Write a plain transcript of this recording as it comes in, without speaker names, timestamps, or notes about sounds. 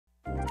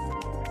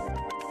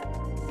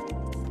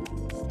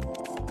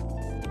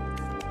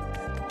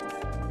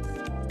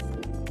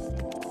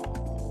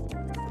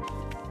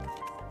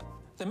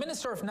The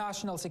Minister of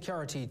National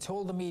Security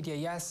told the media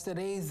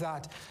yesterday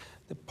that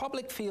the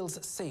public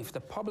feels safe. The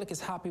public is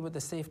happy with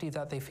the safety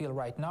that they feel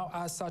right now.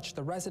 As such,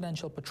 the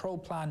residential patrol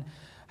plan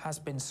has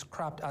been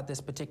scrapped at this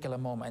particular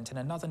moment. In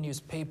another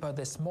newspaper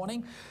this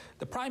morning,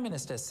 the Prime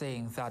Minister is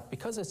saying that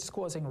because it's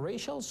causing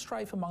racial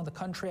strife among the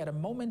country at a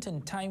moment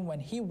in time when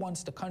he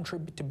wants the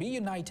country to be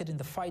united in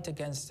the fight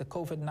against the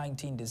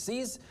COVID-19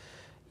 disease,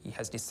 he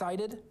has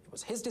decided, it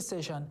was his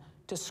decision,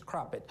 to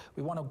scrap it.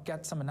 We want to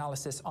get some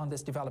analysis on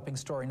this developing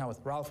story now with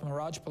Ralph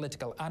Maraj,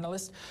 political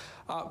analyst.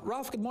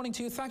 Ralph, good morning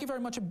to you. Thank you very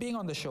much for being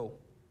on the show.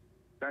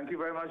 Thank you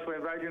very much for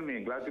inviting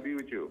me. Glad to be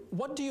with you.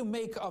 What do you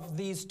make of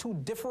these two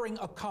differing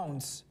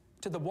accounts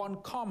to the one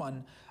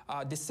common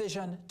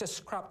decision to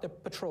scrap the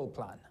patrol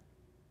plan?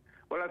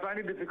 Well, I find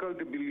it difficult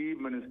to believe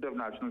Minister of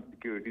National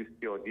Security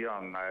Stuart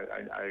Young.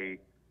 I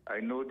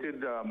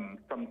noted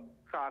some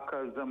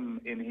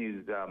sarcasm in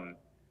his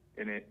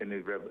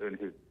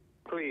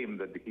claim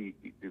that the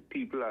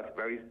people are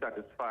very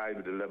satisfied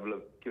with the level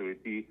of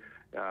security,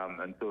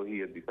 and so he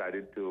has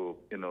decided to,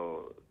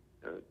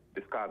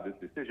 discard this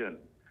decision.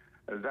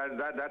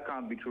 That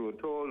can't be true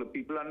at all. The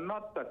people are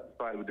not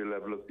satisfied with the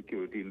level of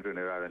security in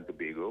Trinidad and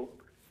Tobago.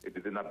 It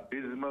is an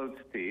abysmal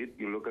state.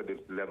 You look at the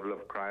level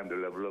of crime, the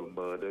level of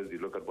murders, you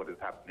look at what is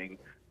happening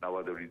now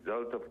as a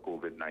result of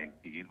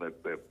COVID-19,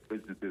 where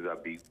businesses are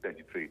being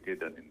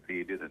penetrated and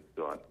invaded and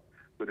so on.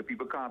 But the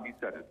people can't be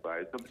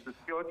satisfied. So Mr.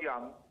 Stuart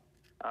Young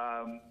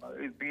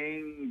is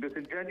being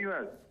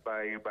disingenuous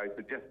by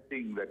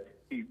suggesting that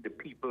the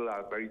people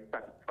are very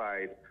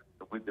satisfied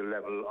with the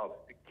level of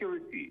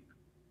security.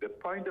 The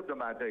point of the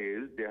matter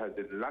is there has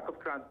been lack of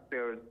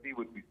transparency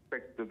with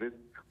respect to this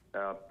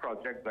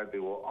project that they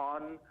were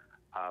on.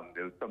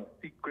 There was some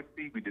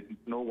secrecy. We didn't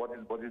know what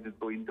it is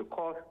going to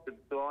cost and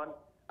so on.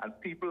 And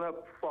people have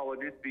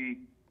forwarded the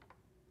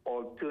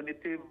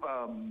alternative,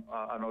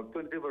 an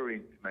alternative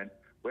arrangement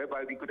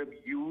whereby we could have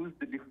used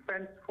the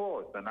defense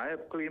force. And I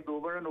have claimed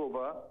over and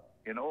over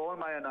in all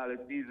my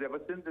analyses ever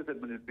since this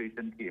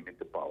administration came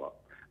into power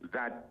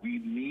that we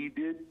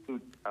needed to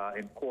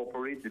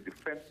incorporate the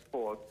defense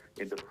force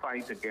in the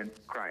fight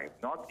against crime,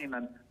 not in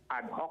an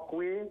ad hoc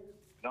way,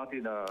 not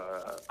in an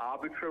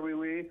arbitrary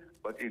way,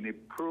 but in a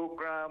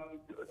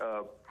programmed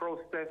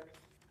process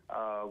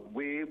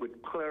way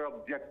with clear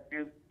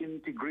objectives,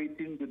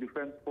 integrating the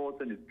defense force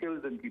and its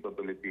skills and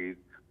capabilities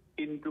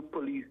into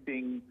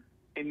policing,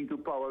 into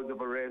powers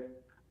of arrest,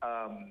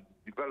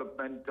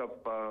 development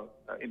of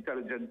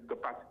intelligence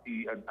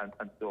capacity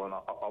and so on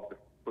of the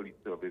police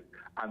service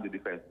and the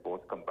defense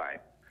force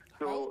combined.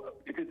 So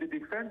it is the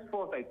defense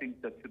force, I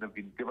think, that should have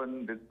been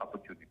given this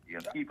opportunity.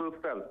 And people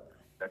felt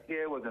that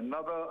here was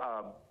another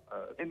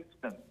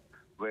instance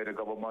where the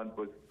government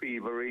was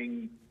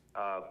favoring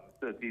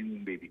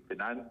certain maybe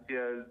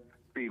financiers,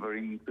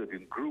 favoring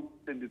certain groups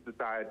in the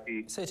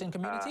society. Certain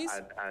communities?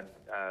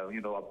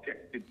 And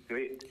objected to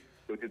it.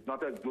 So it is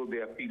not as though they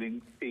are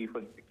feeling safe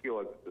and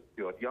secure, as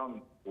Stuart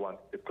Young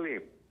wants to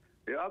claim.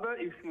 The other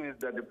issue is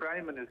that the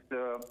Prime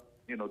Minister,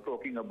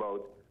 talking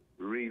about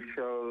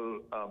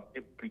racial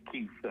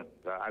implications.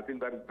 I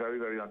think that is very,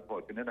 very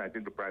unfortunate. I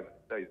think the Prime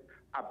Minister is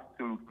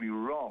absolutely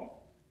wrong.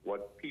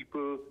 What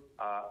people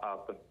are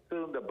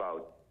concerned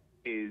about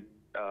is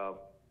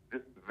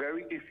this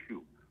very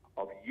issue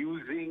of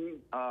using,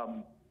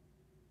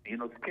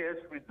 scarce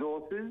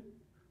resources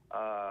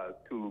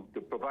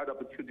to provide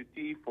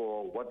opportunity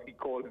for what he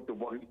calls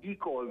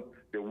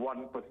the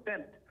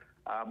 1%.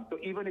 So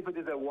even if it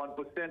is a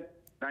 1%,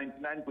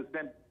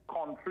 99%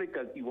 conflict,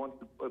 as he wants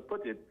to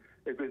put it,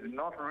 it is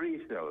not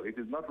racial, it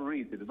is not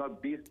race, it is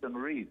not based on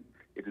race,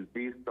 it is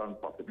based on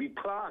possibly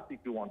class,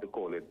 if you want to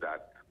call it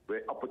that,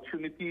 where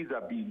opportunities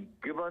are being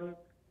given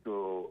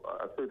to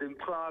a certain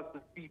class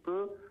of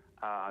people.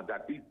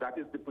 That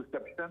is the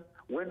perception.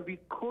 When we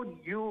could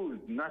use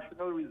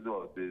national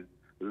resources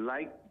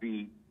like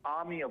the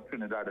Army of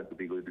Trinidad and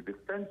Tobago, the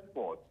Defense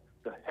Force,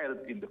 to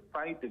help in the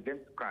fight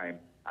against crime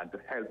and to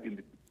help in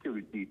the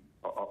security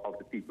of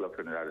the people of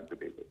Trinidad and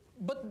Tobago.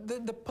 But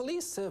the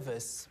police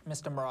service,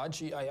 Mr.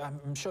 Maraj,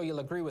 I'm sure you'll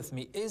agree with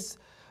me,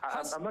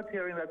 I'm not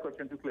hearing that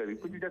question too clearly.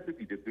 Could you just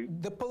repeat it, please?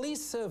 The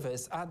police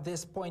service at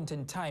this point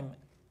in time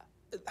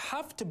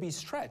have to be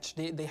stretched.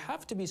 They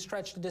have to be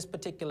stretched at this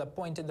particular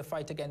point in the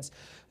fight against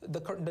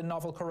the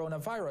novel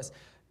coronavirus.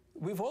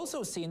 We've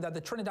also seen that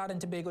the Trinidad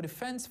and Tobago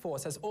Defense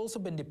Force has also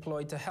been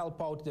deployed to help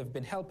out. They've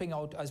been helping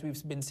out, as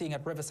we've been seeing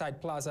at Riverside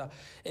Plaza,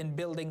 in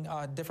building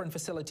different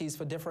facilities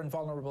for different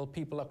vulnerable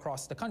people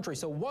across the country.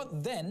 So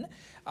what then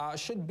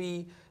should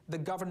be the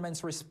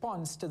government's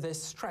response to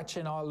this stretch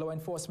in our law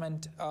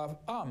enforcement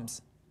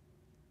arms?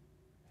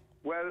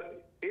 Well,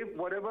 if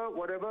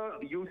whatever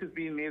use is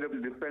being made of the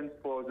Defense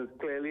Force is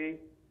clearly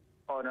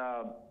on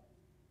a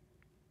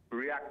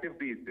reactive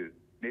basis,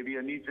 maybe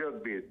a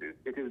knee-jerk basis.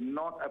 It is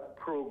not a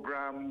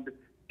programmed,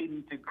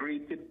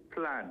 integrated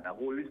plan, a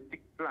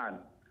holistic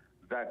plan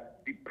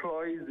that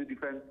deploys the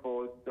Defense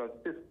Force to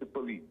assist the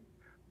police.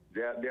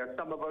 There are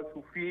some of us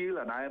who feel,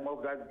 and I am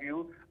of that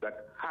view,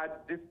 that had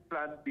this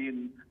plan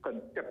been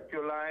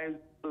conceptualized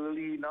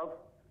early enough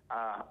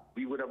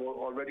we would have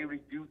already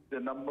reduced the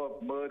number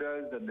of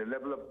murders and the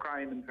level of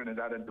crime in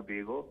Trinidad and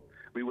Tobago.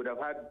 We would have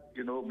had,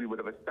 we would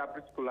have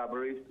established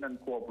collaboration and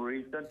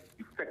cooperation,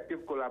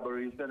 effective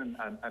collaboration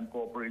and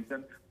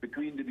cooperation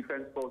between the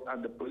defense force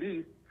and the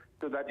police,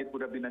 so that it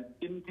would have been an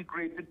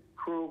integrated,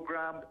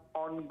 programmed,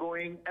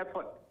 ongoing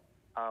effort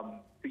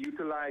to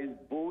utilize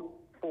both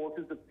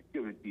forces of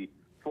security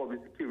for the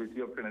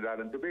security of Trinidad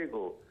and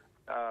Tobago.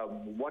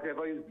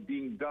 Whatever is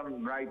being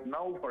done right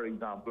now, for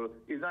example,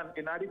 is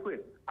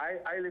inadequate.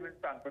 I live in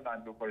San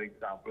Fernando, for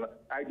example.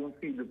 I don't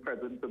see the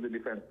presence of the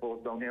defense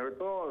force down here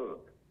at all.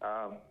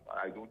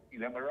 I don't see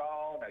them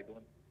around.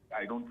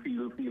 I don't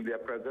feel their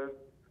presence.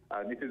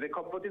 This is a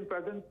comforting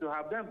presence to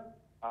have them.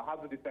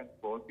 Have the defense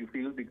force. You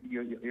feel,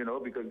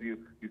 because you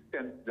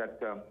sense that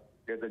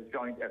there's a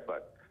joint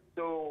effort.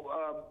 So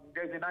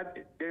there's an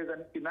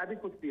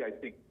inadequacy, I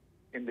think,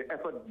 in the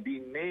effort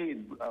being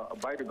made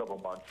by the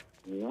government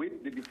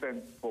with the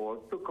defense force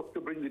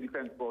to bring the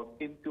defense force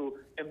into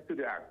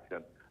the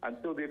action. And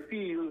so they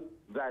feel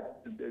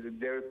that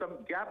there is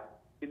some gap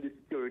in the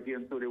security,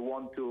 and so they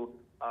want to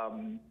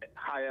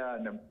hire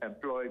and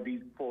employ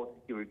these 4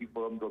 security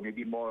firms, or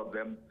maybe more of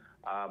them.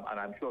 And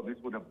I'm sure this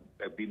would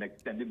have been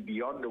extended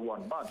beyond the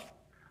 1 month.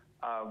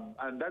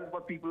 And that's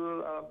what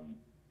people,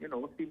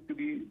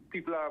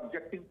 people are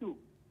objecting to.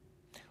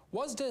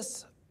 Was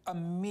this a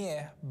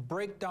mere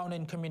breakdown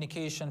in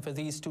communication for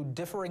these 2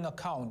 differing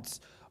accounts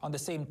on the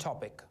same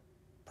topic?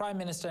 Prime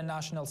Minister and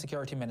National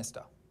Security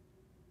Minister.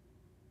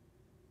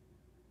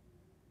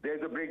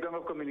 There's a breakdown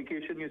of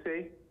communication, you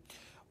say?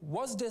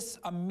 Was this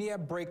a mere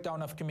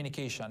breakdown of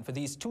communication for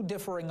these 2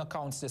 differing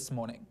accounts this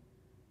morning?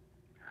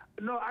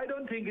 No, I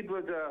don't think it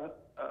was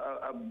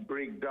a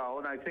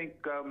breakdown. I think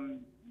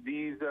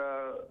they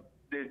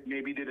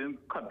maybe didn't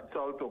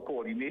consult or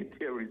coordinate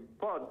their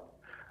response.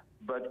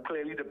 But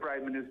clearly the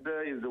Prime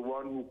Minister is the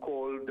one who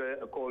called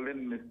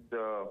in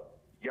Mr.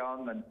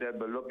 Young and said,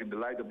 well, look, in the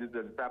light of this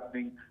that's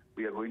happening,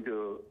 we are going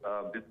to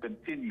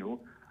discontinue.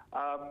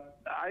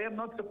 I am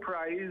not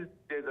surprised.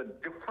 There are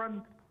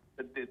different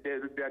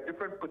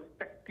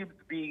perspectives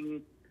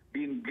being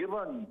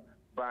given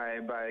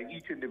by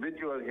each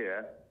individual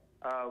here,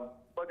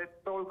 but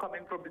it's all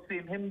coming from the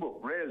same hymn book,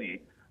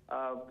 really.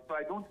 So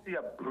I don't see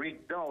a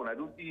breakdown. I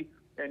don't see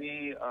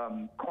any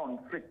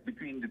conflict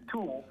between the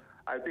 2.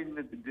 I think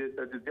that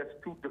there's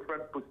just 2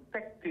 different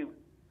perspectives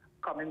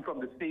coming from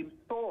the same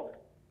source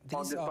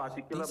on this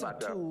particular matter. These are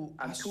two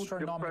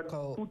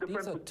astronomical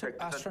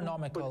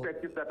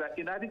perspectives that are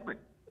inadequate.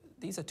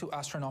 These are 2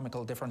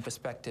 astronomical different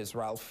perspectives,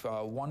 Ralph.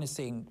 One is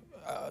saying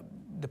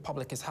the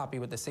public is happy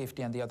with the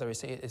safety, and the other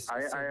is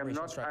I'm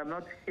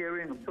not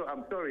hearing. So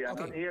I'm sorry, I'm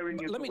not hearing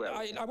you.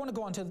 I want to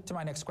go on to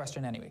my next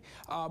question anyway.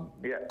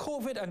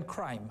 COVID and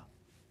crime,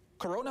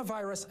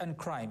 coronavirus and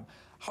crime.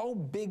 How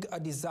big a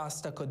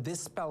disaster could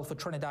this spell for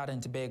Trinidad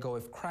and Tobago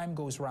if crime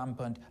goes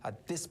rampant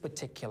at this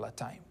particular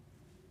time?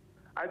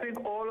 I think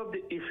all of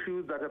the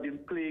issues that have been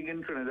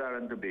plaguing Trinidad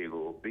and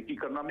Tobago, the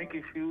economic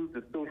issues,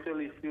 the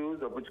social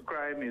issues, of which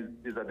crime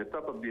is at the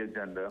top of the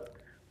agenda,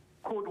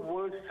 could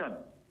worsen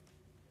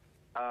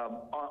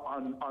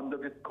under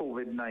this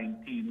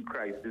COVID-19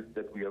 crisis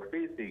that we are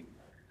facing.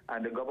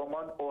 And the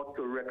government ought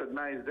to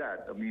recognize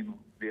that. I mean,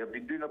 they have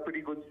been doing a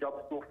pretty good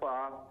job so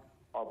far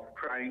of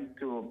trying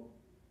to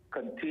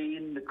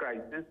contain the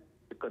crisis,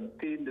 to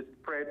contain the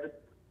spread.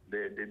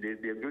 They're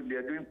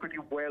doing pretty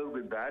well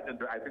with that,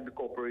 and I think the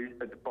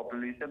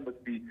population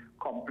must be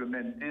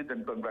complimented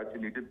and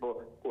congratulated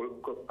for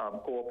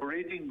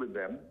cooperating with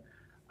them.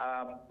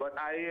 But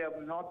I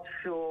am not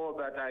sure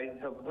that I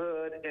have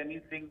heard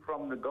anything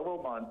from the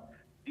government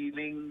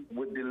dealing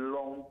with the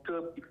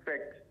long-term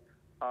effects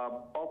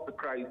of the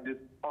crisis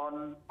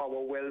on our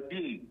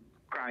well-being,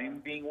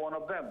 crime being one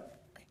of them.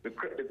 The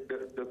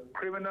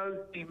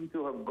criminals seem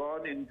to have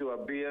gone into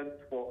abeyance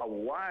for a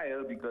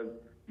while, because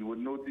you would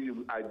notice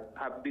I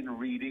have been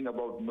reading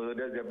about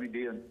murders every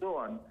day and so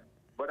on,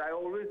 but I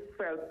always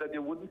felt that they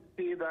wouldn't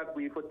stay that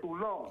way for too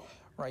long.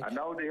 Right. And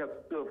now they have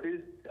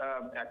surfaced,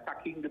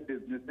 attacking the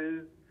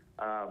businesses,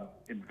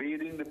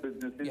 invading the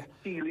businesses,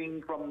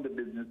 stealing from the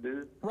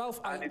businesses. Ralph,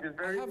 and it is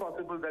very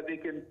possible that they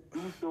can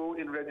do so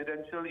in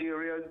residential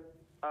areas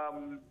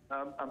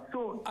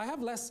soon. I have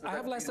less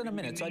than a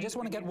minute, so I just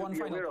want to get one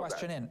final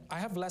question in. I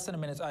have less than a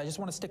minute. I just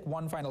want to stick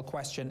one final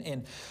question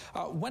in.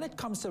 When it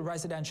comes to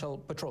residential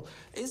patrol,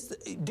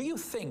 do you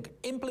think,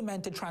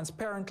 implemented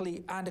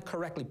transparently and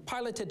correctly,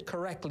 piloted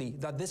correctly,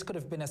 that this could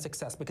have been a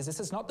success? Because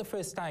this is not the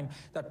first time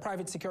that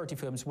private security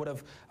firms would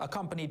have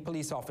accompanied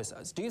police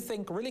officers. Do you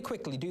think, really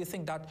quickly, do you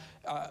think that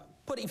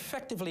put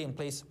effectively in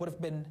place would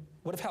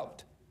have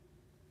helped?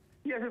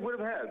 Yes, it would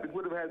have helped. It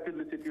would have helped in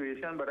the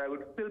situation, but I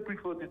would still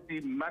prefer to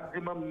see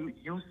maximum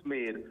use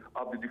made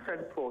of the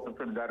defense force of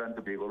Trinidad and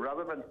Tobago,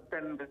 rather than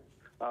spend this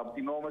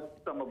enormous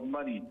sum of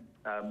money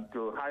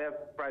to hire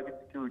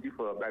private security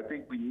firms. I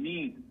think we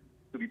need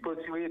to be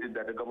persuaded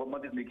that the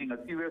government is making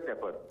a serious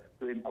effort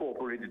to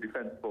incorporate the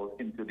defense force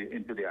into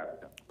the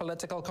action.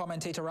 Political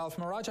commentator Ralph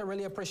Maraj, I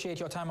really appreciate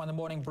your time on the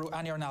Morning Brew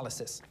and your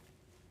analysis.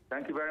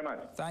 Thank you very much.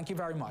 Thank you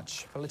very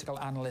much. Political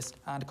analyst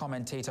and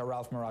commentator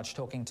Ralph Maraj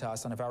talking to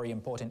us on a very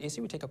important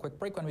issue. We take a quick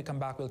break. When we come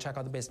back, we'll check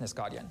out the Business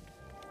Guardian.